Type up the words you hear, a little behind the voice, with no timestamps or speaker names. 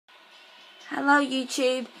Hello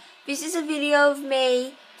YouTube, this is a video of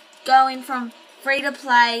me going from free to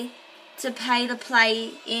play to pay to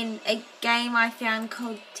play in a game I found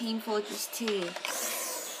called Team Fortress 2.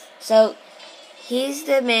 So here's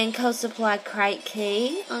the Manco Supply crate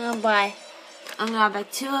key. I'm gonna buy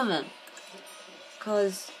 2 of them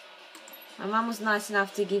because my mum was nice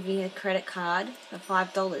enough to give me a credit card for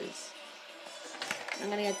 $5. I'm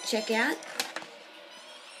gonna go check out.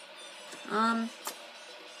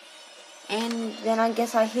 And then I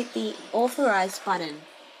guess I hit the authorize button.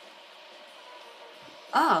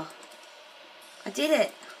 Oh, I did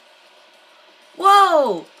it.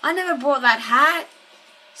 Whoa, I never bought that hat.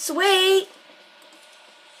 Sweet.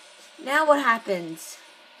 Now what happens?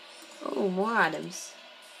 Oh, more items.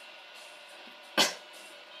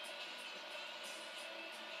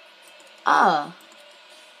 Oh.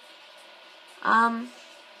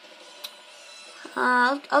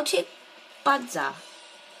 I'll check Budza.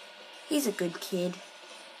 He's a good kid.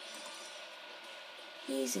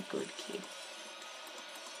 He's a good kid.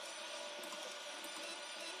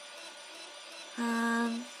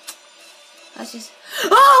 Let's just...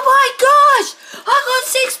 Oh my gosh! I got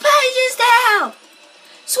 6 pages now!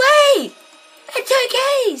 Sweet! And 2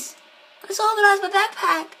 keys! Let's organize my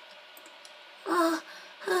backpack.